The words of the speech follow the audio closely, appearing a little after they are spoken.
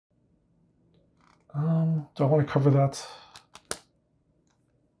Do I want to cover that?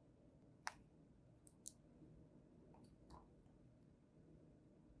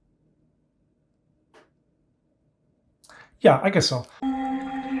 Yeah, I guess so.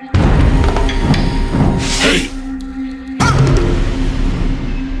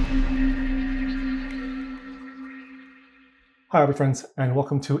 Hi other friends, and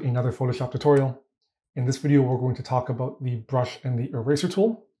welcome to another Photoshop tutorial. In this video, we're going to talk about the brush and the eraser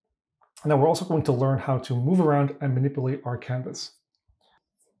tool. And then we're also going to learn how to move around and manipulate our canvas.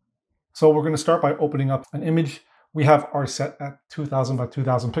 So we're going to start by opening up an image. We have our set at 2000 by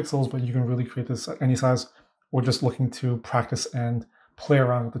 2000 pixels, but you can really create this at any size. We're just looking to practice and play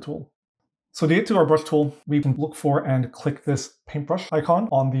around with the tool. So to get to our brush tool, we can look for and click this paintbrush icon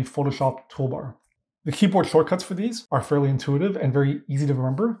on the Photoshop toolbar. The keyboard shortcuts for these are fairly intuitive and very easy to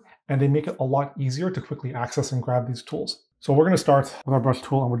remember, and they make it a lot easier to quickly access and grab these tools. So we're going to start with our brush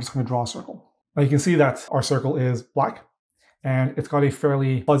tool and we're just going to draw a circle. Now you can see that our circle is black and it's got a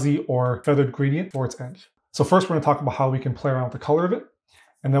fairly fuzzy or feathered gradient for its edge. So first we're going to talk about how we can play around with the color of it,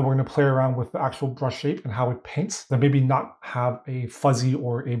 and then we're going to play around with the actual brush shape and how it paints, then maybe not have a fuzzy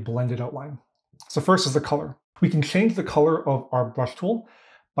or a blended outline. So first is the color. We can change the color of our brush tool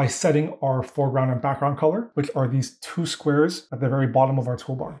by setting our foreground and background color, which are these two squares at the very bottom of our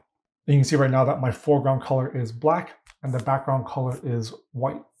toolbar. And you can see right now that my foreground color is black and the background color is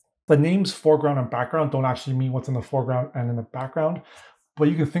white. The names foreground and background don't actually mean what's in the foreground and in the background, but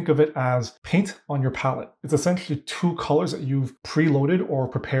you can think of it as paint on your palette. It's essentially two colors that you've preloaded or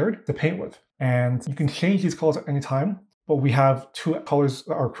prepared to paint with. And you can change these colors at any time, but we have two colors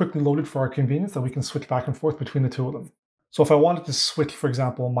that are quickly loaded for our convenience that we can switch back and forth between the two of them. So if I wanted to switch, for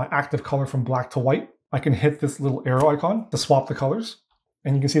example, my active color from black to white, I can hit this little arrow icon to swap the colors.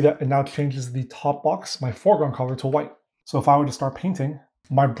 And you can see that it now changes the top box, my foreground color, to white. So if I were to start painting,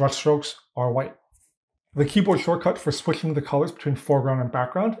 my brush strokes are white. The keyboard shortcut for switching the colors between foreground and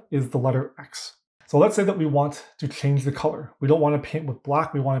background is the letter X. So let's say that we want to change the color. We don't want to paint with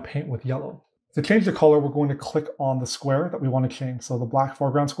black, we want to paint with yellow. To change the color, we're going to click on the square that we want to change. So the black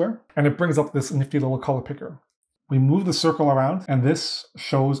foreground square, and it brings up this nifty little color picker. We move the circle around, and this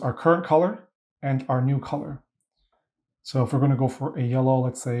shows our current color and our new color. So if we're going to go for a yellow,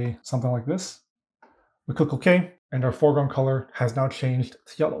 let's say something like this, we click OK, and our foreground color has now changed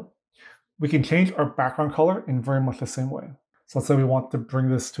to yellow. We can change our background color in very much the same way. So let's say we want to bring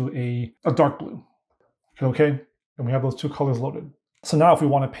this to a dark blue. Hit OK, and we have those two colors loaded. So now if we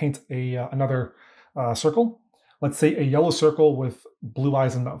want to paint another circle, let's say a yellow circle with blue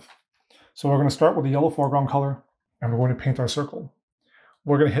eyes and mouth. So we're going to start with a yellow foreground color, and we're going to paint our circle.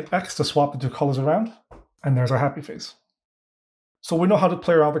 We're going to hit X to swap the two colors around, and there's our happy face. So we know how to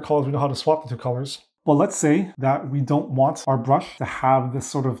play around with the colors, we know how to swap the two colors. But let's say that we don't want our brush to have this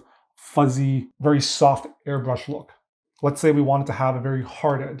sort of fuzzy, very soft airbrush look. Let's say we want it to have a very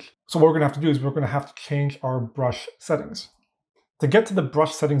hard edge. So what we're going to have to do is we're going to have to change our brush settings. To get to the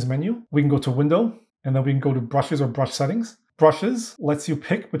brush settings menu, we can go to Window, and then we can go to Brushes or Brush Settings. Brushes lets you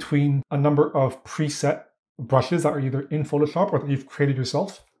pick between a number of preset brushes that are either in Photoshop or that you've created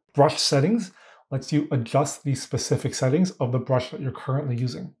yourself. Brush Settings lets you adjust the specific settings of the brush that you're currently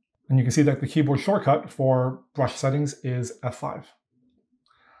using. And you can see that the keyboard shortcut for brush settings is F5.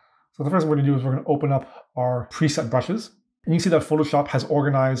 So the first thing we're going to do is we're going to open up our preset brushes. And you can see that Photoshop has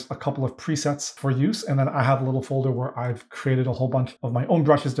organized a couple of presets for use. And then I have a little folder where I've created a whole bunch of my own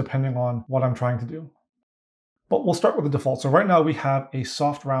brushes depending on what I'm trying to do. But we'll start with the default. So right now we have a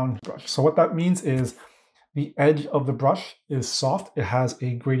soft round brush. So what that means is the edge of the brush is soft. It has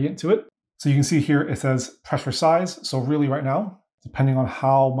a gradient to it. So you can see here it says pressure size. So really right now, depending on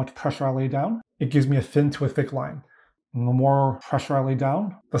how much pressure I lay down, it gives me a thin to a thick line. And the more pressure I lay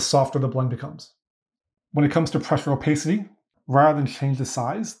down, the softer the blend becomes. When it comes to pressure opacity, rather than change the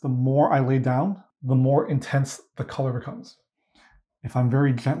size, the more I lay down, the more intense the color becomes. If I'm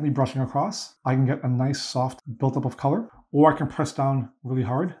very gently brushing across, I can get a nice soft buildup of color, or I can press down really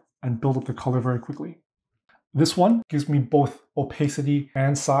hard and build up the color very quickly. This one gives me both opacity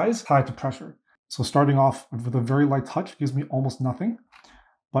and size tied to pressure. So starting off with a very light touch gives me almost nothing.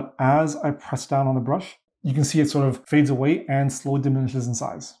 But as I press down on the brush, you can see it sort of fades away and slowly diminishes in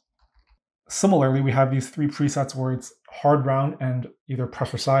size. Similarly, we have these three presets where it's hard round and either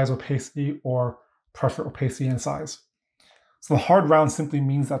pressure size, opacity, or pressure, opacity, and size. So the hard round simply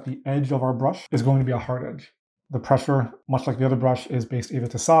means that the edge of our brush is going to be a hard edge. The pressure, much like the other brush, is based either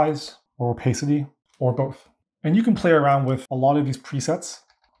to size or opacity or both. And you can play around with a lot of these presets.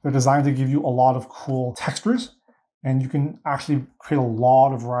 They're designed to give you a lot of cool textures, and you can actually create a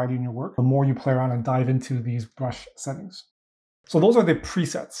lot of variety in your work the more you play around and dive into these brush settings. So those are the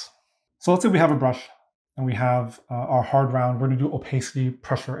presets. So let's say we have a brush and we have our hard round. We're going to do opacity,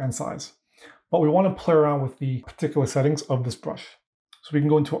 pressure, and size. But we want to play around with the particular settings of this brush. So we can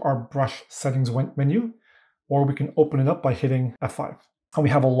go into our brush settings menu, or we can open it up by hitting F5. And we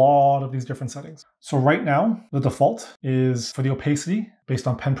have a lot of these different settings. So right now, the default is for the opacity based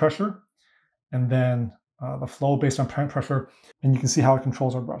on pen pressure, and then the flow based on pen pressure, and you can see how it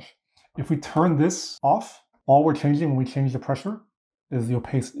controls our brush. If we turn this off, all we're changing when we change the pressure is the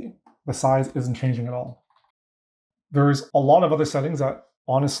opacity. The size isn't changing at all. There's a lot of other settings that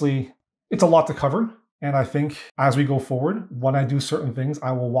honestly, it's a lot to cover. And I think as we go forward, when I do certain things,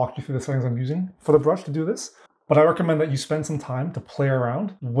 I will walk you through the settings I'm using for the brush to do this. But I recommend that you spend some time to play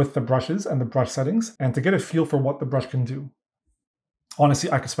around with the brushes and the brush settings and to get a feel for what the brush can do.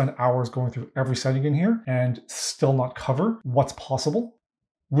 Honestly, I could spend hours going through every setting in here and still not cover what's possible.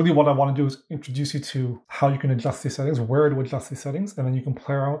 Really what I want to do is introduce you to how you can adjust these settings, where to adjust these settings, and then you can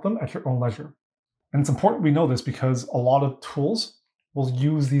play around with them at your own leisure. And it's important we know this because a lot of tools will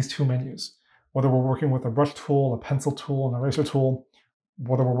use these two menus. Whether we're working with a brush tool, a pencil tool, an eraser tool,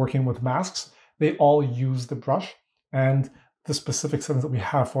 whether we're working with masks, they all use the brush and the specific settings that we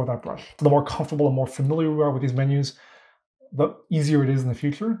have for that brush. The more comfortable and more familiar we are with these menus, the easier it is in the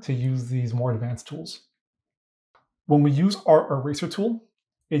future to use these more advanced tools. When we use our eraser tool,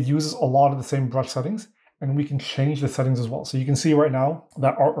 it uses a lot of the same brush settings, and we can change the settings as well. So you can see right now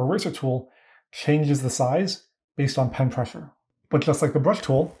that our eraser tool changes the size based on pen pressure. But just like the brush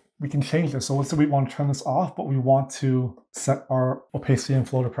tool, we can change this. So let's say we want to turn this off, but we want to set our opacity and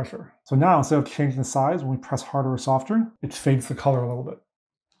flow to pressure. So now instead of changing the size, when we press harder or softer, it fades the color a little bit.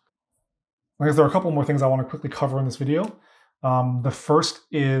 I guess there are a couple more things I want to quickly cover in this video. The first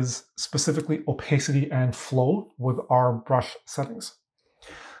is specifically opacity and flow with our brush settings.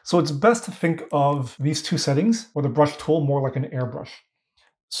 So it's best to think of these two settings or the brush tool more like an airbrush.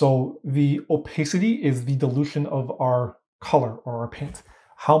 So the opacity is the dilution of our color or our paint.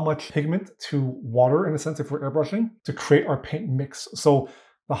 How much pigment to water, in a sense, if we're airbrushing, to create our paint mix. So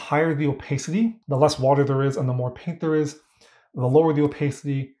the higher the opacity, the less water there is and the more paint there is. The lower the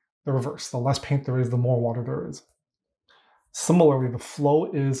opacity, the reverse. The less paint there is, the more water there is. Similarly, the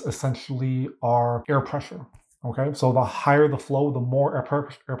flow is essentially our air pressure. Okay, so the higher the flow, the more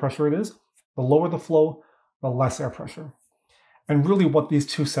air pressure it is. The lower the flow, the less air pressure. And really what these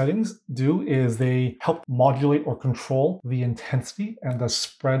two settings do is they help modulate or control the intensity and the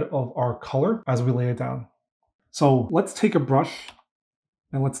spread of our color as we lay it down. So let's take a brush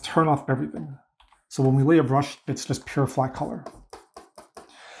and let's turn off everything. So when we lay a brush, it's just pure flat color.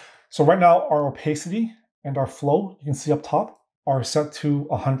 So right now our opacity and our flow, you can see up top, are set to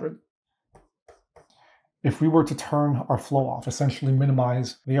 100. If we were to turn our flow off, essentially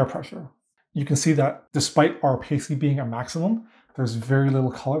minimize the air pressure, you can see that despite our opacity being at maximum, there's very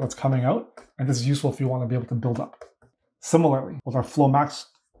little color that's coming out, and this is useful if you want to be able to build up. Similarly, with our flow max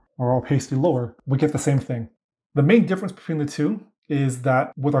or our opacity lower, we get the same thing. The main difference between the two is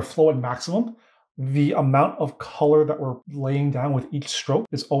that with our flow at maximum, the amount of color that we're laying down with each stroke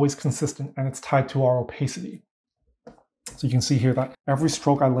is always consistent, and it's tied to our opacity. So you can see here that every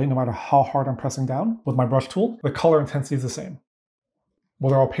stroke I lay, no matter how hard I'm pressing down with my brush tool, the color intensity is the same.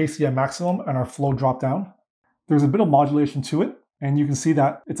 With our opacity at maximum and our flow drop down, there's a bit of modulation to it, and you can see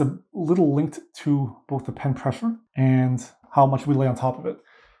that it's a little linked to both the pen pressure and how much we lay on top of it.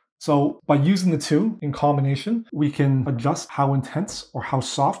 So by using the two in combination, we can adjust how intense or how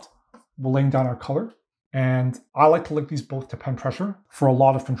soft we're laying down our color. And I like to link these both to pen pressure for a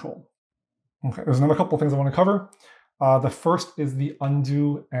lot of control. Okay, there's another couple of things I want to cover. The first is the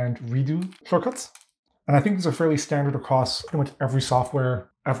undo and redo shortcuts. And I think these are fairly standard across pretty much every software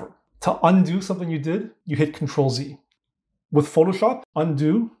ever. To undo something you did, you hit Control-Z. With Photoshop,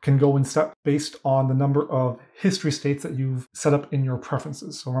 undo can go in step based on the number of history states that you've set up in your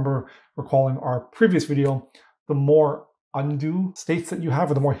preferences. So remember, recalling our previous video, the more undo states that you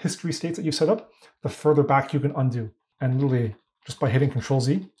have, or the more history states that you set up, the further back you can undo. And literally, just by hitting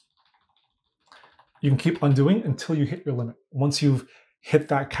Control-Z, you can keep undoing until you hit your limit. Once you've hit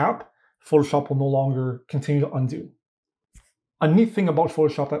that cap, Photoshop will no longer continue to undo. A neat thing about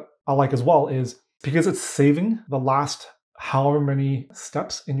Photoshop that I like as well is because it's saving the last however many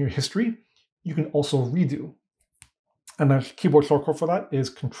steps in your history, you can also redo. And the keyboard shortcut for that is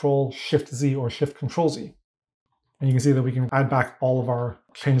Control-Shift-Z or Shift-Control-Z. And you can see that we can add back all of our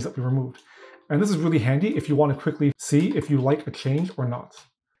changes that we removed. And this is really handy if you want to quickly see if you like a change or not.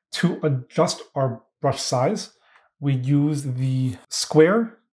 To adjust our brush size, we use the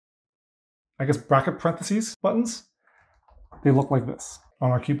square, I guess bracket parentheses buttons. They look like this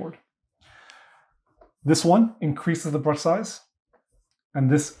on our keyboard. This one increases the brush size, and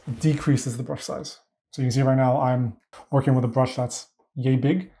this decreases the brush size. So you can see right now I'm working with a brush that's yay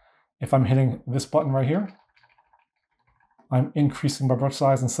big. If I'm hitting this button right here, I'm increasing my brush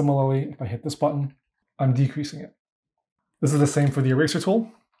size, and similarly, if I hit this button, I'm decreasing it. This is the same for the eraser tool.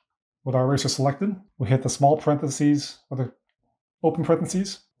 With our eraser selected, we hit the small parentheses, or the open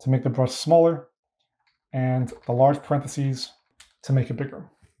parentheses, to make the brush smaller, and the large parentheses to make it bigger.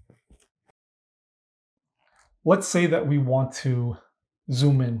 Let's say that we want to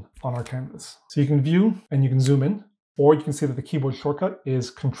zoom in on our canvas. So you can view and you can zoom in, or you can see that the keyboard shortcut is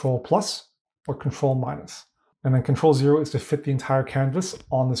Control+ or Control-. And then Control-0 is to fit the entire canvas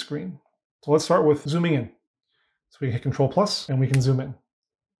on the screen. So let's start with zooming in. So we hit Control+ and we can zoom in.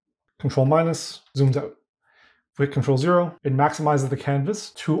 Control- zooms out. If we hit Control-0, it maximizes the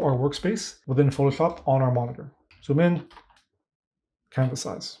canvas to our workspace within Photoshop on our monitor. Zoom in, canvas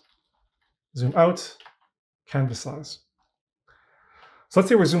size. Zoom out, canvas size. So let's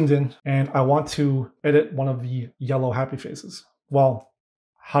say we're zoomed in and I want to edit one of the yellow happy faces. Well,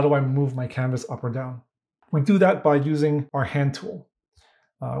 how do I move my canvas up or down? We do that by using our hand tool.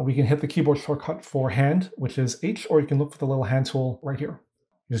 We can hit the keyboard shortcut for hand, which is H, or you can look for the little hand tool right here.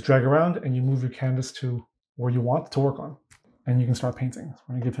 You just drag around and you move your canvas to where you want to work on. And you can start painting. So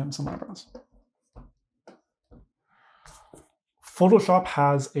I'm going to give him some eyebrows. Photoshop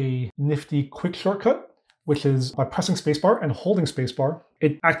has a nifty quick shortcut, which is by pressing spacebar and holding spacebar,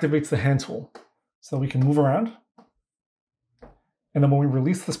 it activates the hand tool. So we can move around. And then when we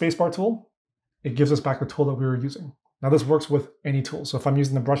release the spacebar tool, it gives us back the tool that we were using. Now this works with any tool. So if I'm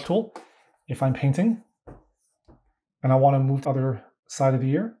using the brush tool, if I'm painting and I want to move to the other side of the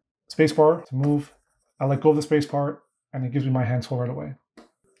ear, spacebar to move, I let go of the spacebar and it gives me my hand tool right away.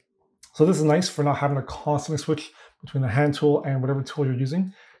 So this is nice for not having to constantly switch between the hand tool and whatever tool you're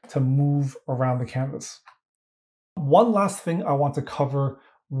using to move around the canvas. One last thing I want to cover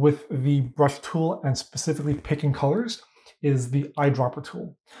with the brush tool and specifically picking colors is the eyedropper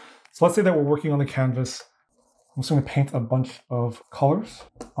tool. So let's say that we're working on the canvas. I'm just going to paint a bunch of colors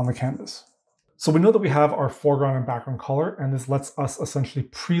on the canvas. So we know that we have our foreground and background color, and this lets us essentially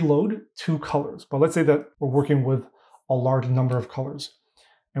preload 2 colors. But let's say that we're working with a large number of colors,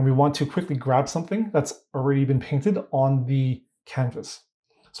 and we want to quickly grab something that's already been painted on the canvas.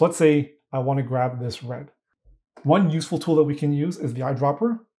 So let's say I want to grab this red. One useful tool that we can use is the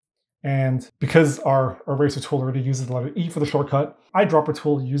eyedropper. And because our eraser tool already uses the letter E for the shortcut, eyedropper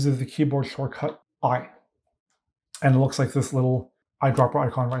tool uses the keyboard shortcut I. And it looks like this little eyedropper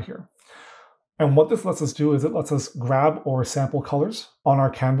icon right here. And what this lets us do is it lets us grab or sample colors on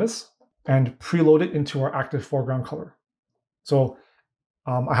our canvas and preload it into our active foreground color. So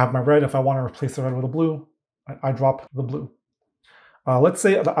I have my red. If I want to replace the red with a blue, I eyedrop the blue. Let's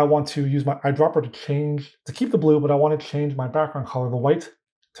say that I want to use my eyedropper to keep the blue, but I want to change my background color, the white,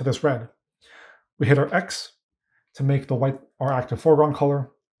 to this red. We hit our X to make the white our active foreground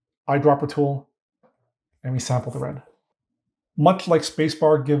color, eyedropper tool, and we sample the red. Much like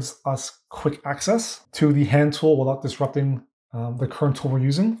spacebar gives us quick access to the hand tool without disrupting the current tool we're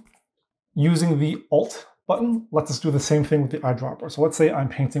using, using the Alt button lets us do the same thing with the eyedropper. So let's say I'm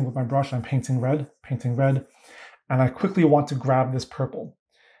painting with my brush, I'm painting red, and I quickly want to grab this purple.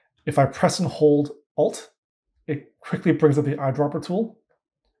 If I press and hold Alt, it quickly brings up the eyedropper tool.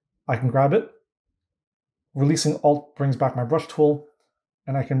 I can grab it. Releasing Alt brings back my brush tool,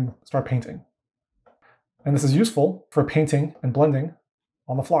 and I can start painting. And this is useful for painting and blending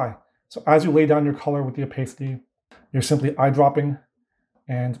on the fly. So as you lay down your color with the opacity, you're simply eyedropping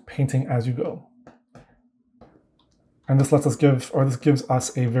and painting as you go. And this gives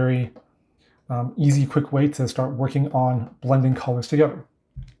us a very easy, quick way to start working on blending colors together.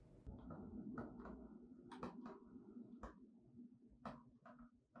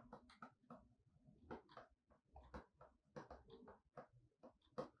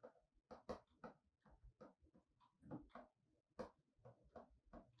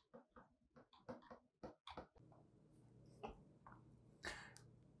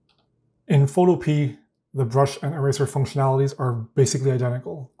 In Photopea, the brush and eraser functionalities are basically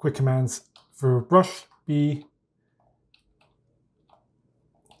identical. Quick commands for brush, B,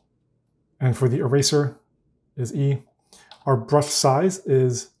 and for the eraser is E. Our brush size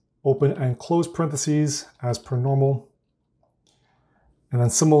is open and close parentheses as per normal. And then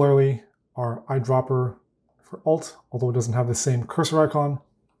similarly, our eyedropper for Alt, although it doesn't have the same cursor icon.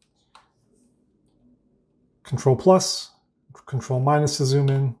 Control+, Control- to zoom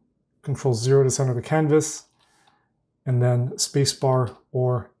in, Control-0 to center the canvas, and then spacebar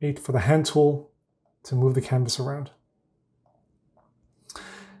or 8 for the hand tool to move the canvas around.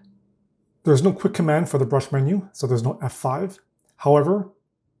 There's no quick command for the brush menu, so there's no F5. However,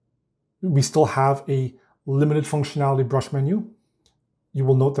 we still have a limited functionality brush menu. You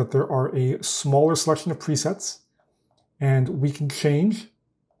will note that there are a smaller selection of presets, and we can change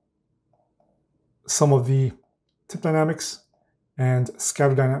some of the tip dynamics and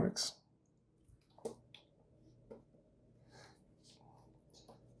scatter dynamics.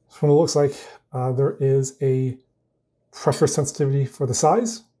 So what it looks like, there is a pressure sensitivity for the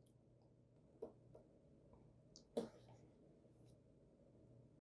size.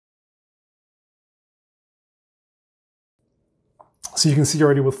 So you can see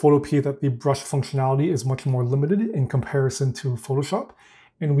already with Photopea that the brush functionality is much more limited in comparison to Photoshop.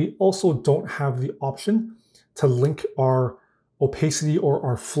 And we also don't have the option to link our opacity or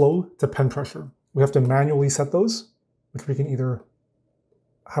our flow to pen pressure. We have to manually set those, which we can either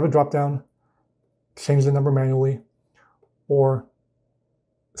have a drop down, change the number manually, or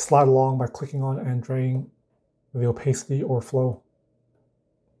slide along by clicking on and dragging the opacity or flow.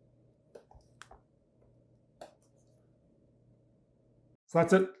 So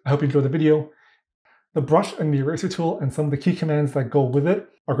that's it. I hope you enjoyed the video. The brush and the eraser tool and some of the key commands that go with it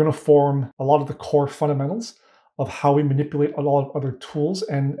are going to form a lot of the core fundamentals of how we manipulate a lot of other tools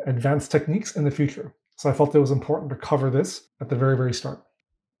and advanced techniques in the future. So I felt it was important to cover this at the very, very start.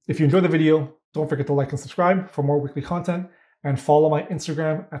 If you enjoyed the video, don't forget to like and subscribe for more weekly content, and follow my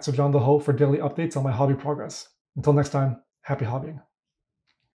Instagram @SirJohnTheHo for daily updates on my hobby progress. Until next time, happy hobbying.